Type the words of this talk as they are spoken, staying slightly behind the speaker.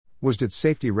WSDOT's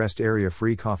Safety Rest Area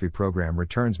Free Coffee Program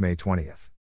returns May 20th.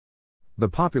 The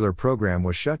popular program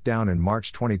was shut down in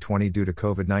March 2020 due to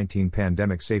COVID-19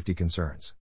 pandemic safety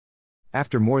concerns.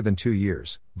 After more than 2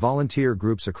 years, volunteer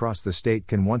groups across the state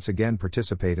can once again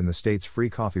participate in the state's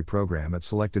free coffee program at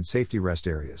selected safety rest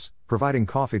areas, providing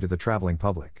coffee to the traveling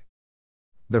public.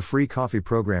 The free coffee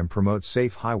program promotes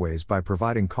safe highways by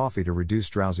providing coffee to reduce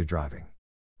drowsy driving.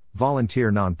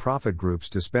 Volunteer nonprofit groups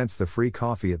dispense the free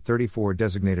coffee at 34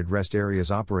 designated rest areas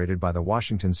operated by the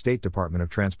Washington State Department of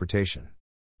Transportation.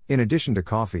 In addition to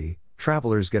coffee,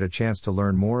 travelers get a chance to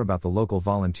learn more about the local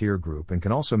volunteer group and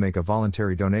can also make a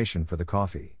voluntary donation for the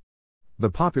coffee. The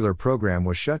popular program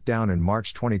was shut down in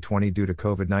March 2020 due to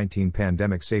COVID-19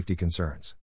 pandemic safety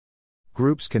concerns.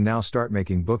 Groups can now start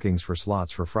making bookings for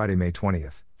slots for Friday, May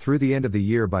 20th, through the end of the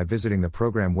year by visiting the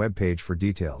program webpage for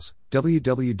details,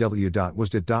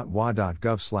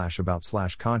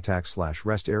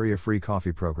 www.wsdot.wa.gov/about/contact/rest area free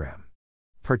coffee program.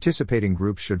 Participating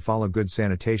groups should follow good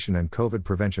sanitation and COVID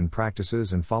prevention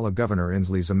practices and follow Governor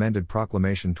Inslee's amended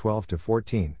Proclamation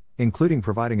 12-14, including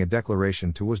providing a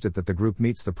declaration to WSDOT that the group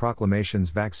meets the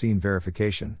proclamation's vaccine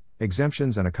verification,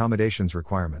 exemptions and accommodations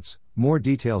requirements. More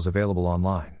details available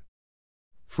online.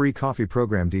 Free coffee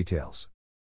program details.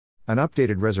 An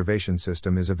updated reservation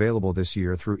system is available this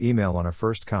year through email on a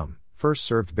first-come,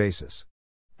 first-served basis.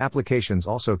 Applications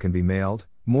also can be mailed,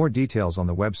 more details on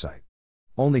the website.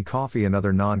 Only coffee and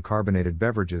other non-carbonated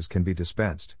beverages can be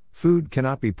dispensed, food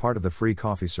cannot be part of the free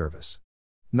coffee service.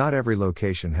 Not every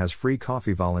location has free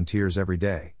coffee volunteers every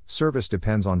day, service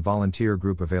depends on volunteer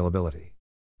group availability.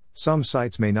 Some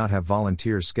sites may not have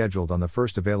volunteers scheduled on the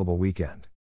first available weekend.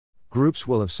 Groups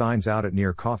will have signs out at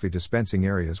near coffee dispensing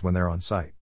areas when they're on site.